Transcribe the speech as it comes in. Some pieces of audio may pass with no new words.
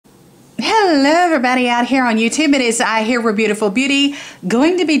Hello everybody out here on YouTube. It is I here with Beautiful Beauty,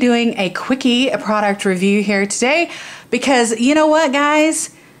 going to be doing a quickie product review here today because you know what,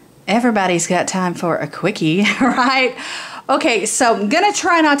 guys, everybody's got time for a quickie, right? Okay, so I'm gonna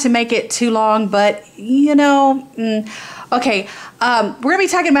try not to make it too long, but you know, okay, we're gonna be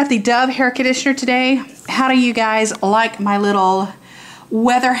talking about the Dove hair conditioner today. How do you guys like my little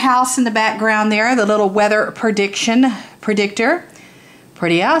weather house in the background there, the little weather predictor?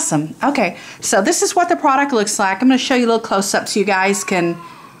 Pretty awesome. Okay, so this is what the product looks like. I'm going to show you a little close-up so you guys can...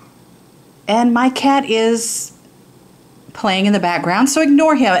 And my cat is playing in the background, so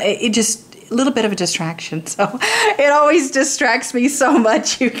ignore him. It just... a little bit of a distraction, so it always distracts me so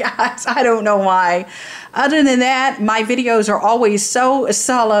much, you guys. I don't know why. Other than that, my videos are always so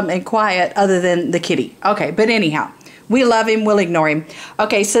solemn and quiet other than the kitty. Okay, but anyhow, we love him. We'll ignore him.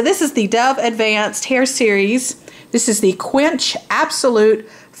 Okay, so this is the Dove Advanced Hair Series. This is the Quench Absolute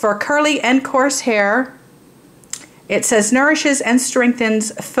for curly and coarse hair. It says nourishes and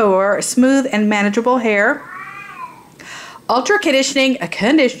strengthens for smooth and manageable hair. Ultra conditioning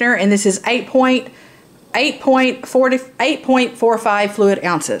conditioner, and this is 8.45 fluid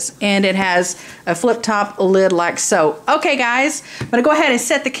ounces, and it has a flip top lid like so. Okay, guys, I'm gonna go ahead and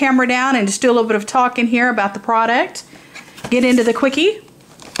set the camera down and just do a little bit of talking here about the product. Get into the quickie.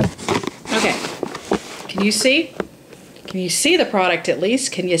 Okay. Can you see? Can you see the product at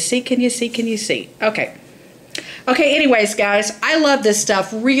least? Can you see? Can you see? Can you see? Okay. Okay, anyways, guys, I love this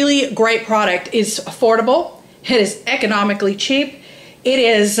stuff. Really great product. It's affordable. It is economically cheap. It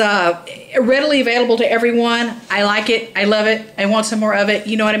is readily available to everyone. I like it. I love it. I want some more of it.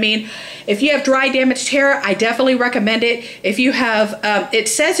 You know what I mean? If you have dry, damaged hair, I definitely recommend it. If you have, it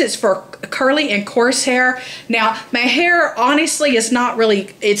says it's for curly and coarse hair. Now, my hair honestly is not really,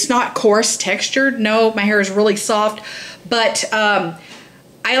 it's not coarse textured. No, my hair is really soft. But I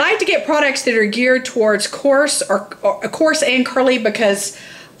like to get products that are geared towards coarse or coarse and curly because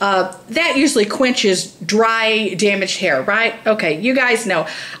that usually quenches dry, damaged hair, right? Okay, you guys know.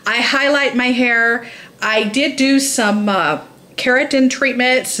 I highlight my hair. I did do some keratin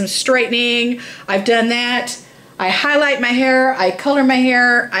treatment, some straightening. I've done that. I highlight my hair. I color my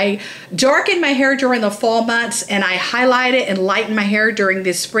hair. I darken my hair during the fall months, and I highlight it and lighten my hair during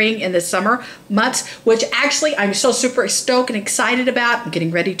the spring and the summer months, which actually I'm so super stoked and excited about. I'm getting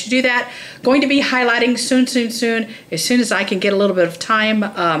ready to do that. Going to be highlighting soon, as soon as I can get a little bit of time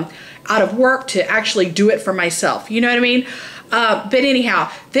out of work to actually do it for myself. You know what I mean? But anyhow,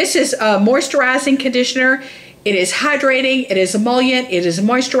 this is a moisturizing conditioner. It is hydrating. It is emollient. It is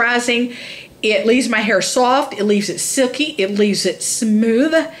moisturizing. It leaves my hair soft, it leaves it silky, it leaves it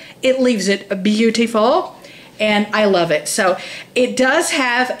smooth, it leaves it beautiful, and I love it. So it does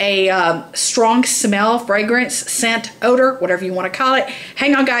have a strong smell, fragrance, scent, odor, whatever you want to call it.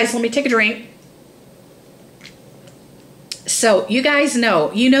 Hang on, guys, let me take a drink. So you guys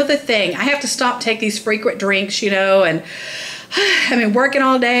know, you know the thing. I have to stop, take these frequent drinks, you know, and I've been working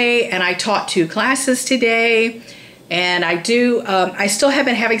all day, and I taught 2 classes today. And I still have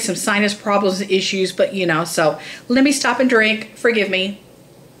been having some sinus problems and issues, but you know, so let me stop and drink. Forgive me.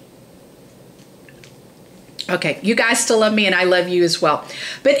 Okay, you guys still love me and I love you as well.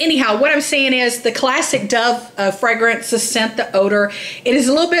 But anyhow, what I'm saying is the classic Dove fragrance, the scent, the odor, it is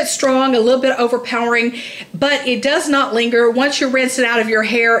a little bit strong, a little bit overpowering, but it does not linger. Once you rinse it out of your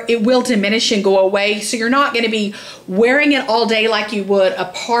hair, it will diminish and go away. So you're not going to be wearing it all day like you would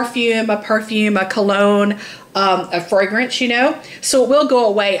a perfume, a cologne, a fragrance, you know, so it will go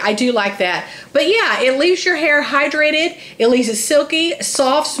away. I do like that. But yeah, it leaves your hair hydrated. It leaves it silky,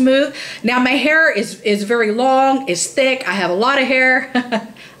 soft, smooth. Now my hair is very long, it's thick. I have a lot of hair.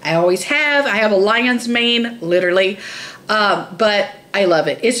 I always have. I have a lion's mane, literally. But I love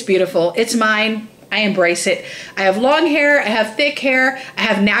it. It's beautiful. It's mine. I embrace it. I have long hair, I have thick hair, I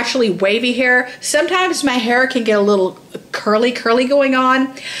have naturally wavy hair. Sometimes my hair can get a little curly going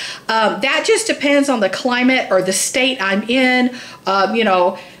on. That just depends on the climate or the state I'm in, you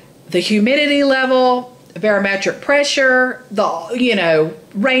know, the humidity level, barometric pressure, the, you know,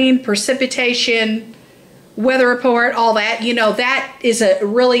 rain, precipitation, weather report, all that. You know, that is a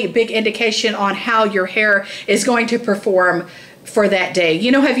really big indication on how your hair is going to perform for that day.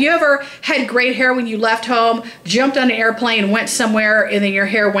 You know, have you ever had great hair when you left home, jumped on an airplane, went somewhere, and then your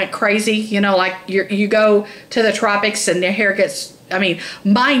hair went crazy? You know, like you go to the tropics and your hair gets, I mean,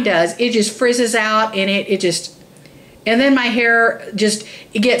 mine does. It just frizzes out, and it just, and then my hair just,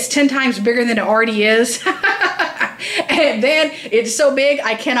 it gets 10 times bigger than it already is. And then it's so big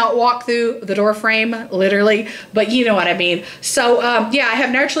I cannot walk through the door frame, literally. But you know what I mean. So yeah, I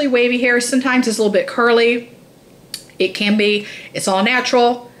have naturally wavy hair. Sometimes it's a little bit curly. It can be. It's all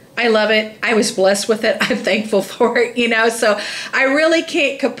natural. I love it. I was blessed with it. I'm thankful for it, you know, so I really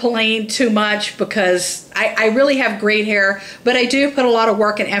can't complain too much because I really have great hair, but I do put a lot of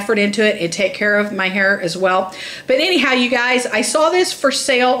work and effort into it and take care of my hair as well. But anyhow, you guys, I saw this for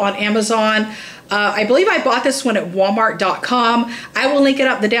sale on Amazon. I believe I bought this one at walmart.com. I will link it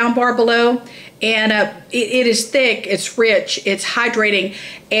up the down bar below. And it is thick, it's rich, it's hydrating,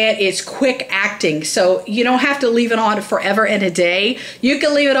 and it's quick acting. So you don't have to leave it on forever and a day. You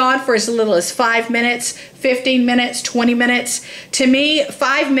can leave it on for as little as 5 minutes, 15 minutes, 20 minutes. To me,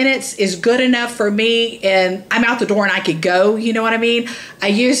 5 minutes is good enough for me, and I'm out the door and I could go, you know what I mean? I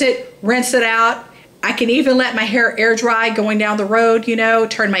use it, rinse it out. I can even let my hair air dry going down the road, you know,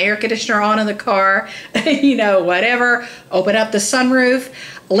 turn my air conditioner on in the car, you know, whatever, open up the sunroof,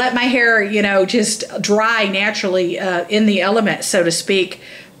 let my hair, you know, just dry naturally in the element, so to speak.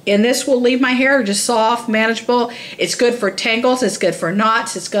 And this will leave my hair just soft, manageable. It's good for tangles, it's good for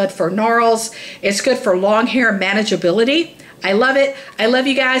knots, it's good for gnarls, it's good for long hair manageability. I love it. I love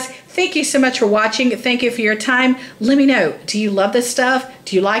you guys. Thank you so much for watching. Thank you for your time. Let me know, do you love this stuff?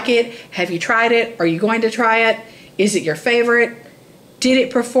 Do you like it? Have you tried it? Are you going to try it? Is it your favorite? Did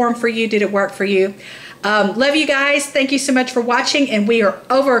it perform for you? Did it work for you? Love you guys. Thank you so much for watching. And we are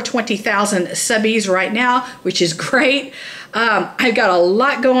over 20,000 subbies right now, which is great. I've got a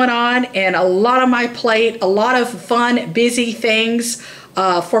lot going on and a lot on my plate, a lot of fun, busy things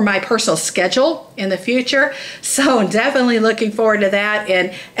for my personal schedule in the future. So I'm definitely looking forward to that.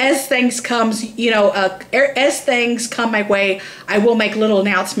 And as things comes, you know, as things come my way, I will make little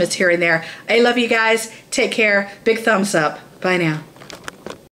announcements here and there. I love you guys. Take care. Big thumbs up. Bye now.